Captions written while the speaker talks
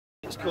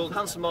It's called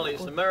Handsome Molly.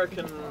 It's an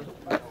American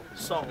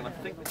song, and I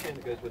think the tune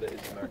that goes with it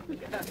is American.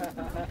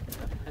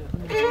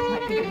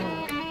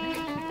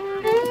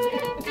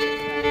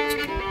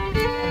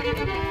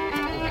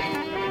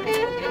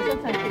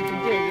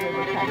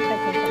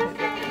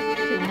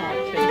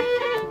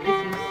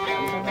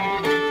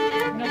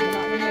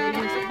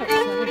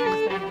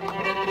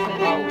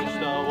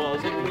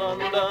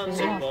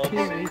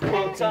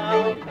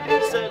 Town,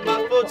 set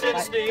my foot in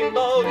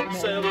steamboat and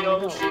sail the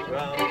ocean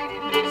round.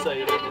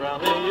 Sailing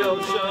round the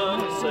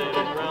ocean,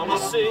 sailing round the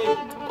sea.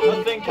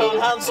 I think on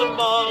Handsome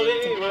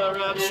Molly,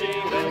 wherever she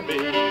may be.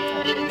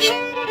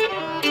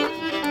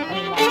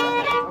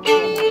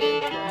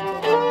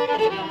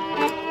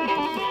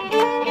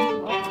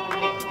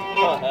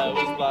 Her hair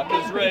was black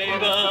as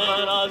raven,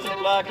 eyes as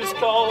black as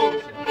coal,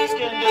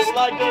 skin just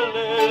like the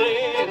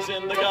lilies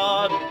in the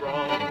garden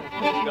grown.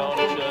 Gone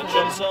to church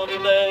on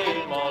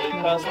Sunday, Molly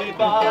passed me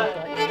by.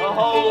 Her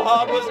whole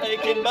heart was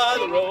aching by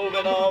the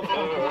roving of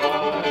her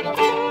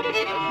eye.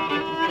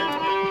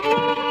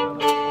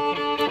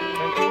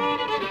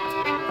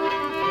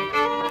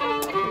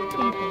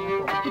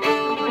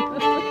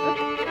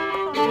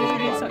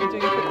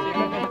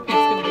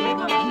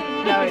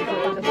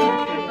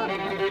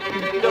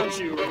 Don't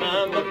you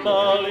remember,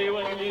 Molly,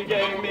 when you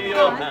gave me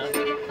your hand,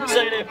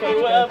 saying if we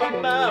were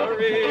ever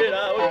married,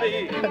 I would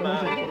be your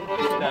man.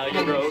 Now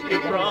you broke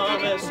your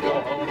promise,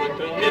 go home with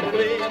me,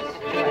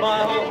 please. My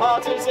whole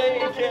heart is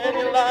aching,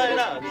 you're lying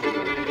out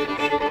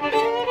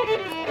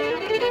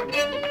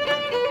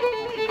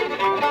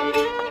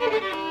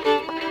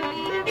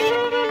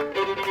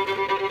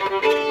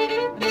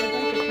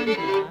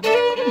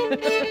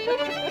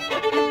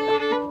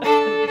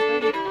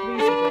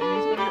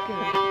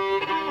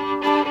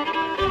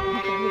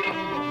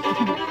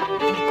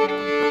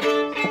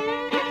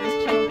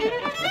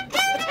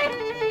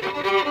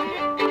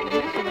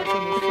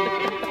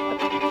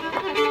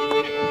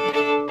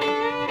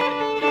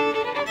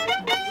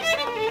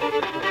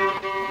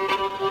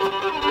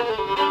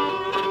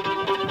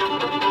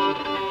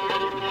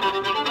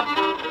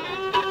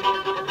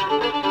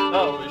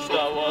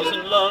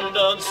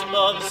to some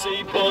other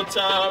seaport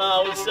town.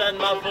 I would send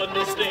my foot in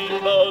a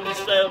steamboat and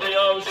sail the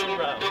ocean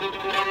round.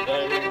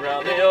 Sailing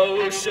round the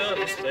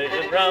ocean,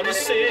 sailing round the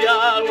sea,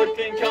 I would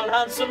think on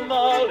Handsome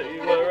Molly,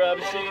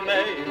 wherever she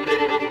may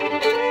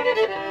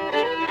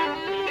be.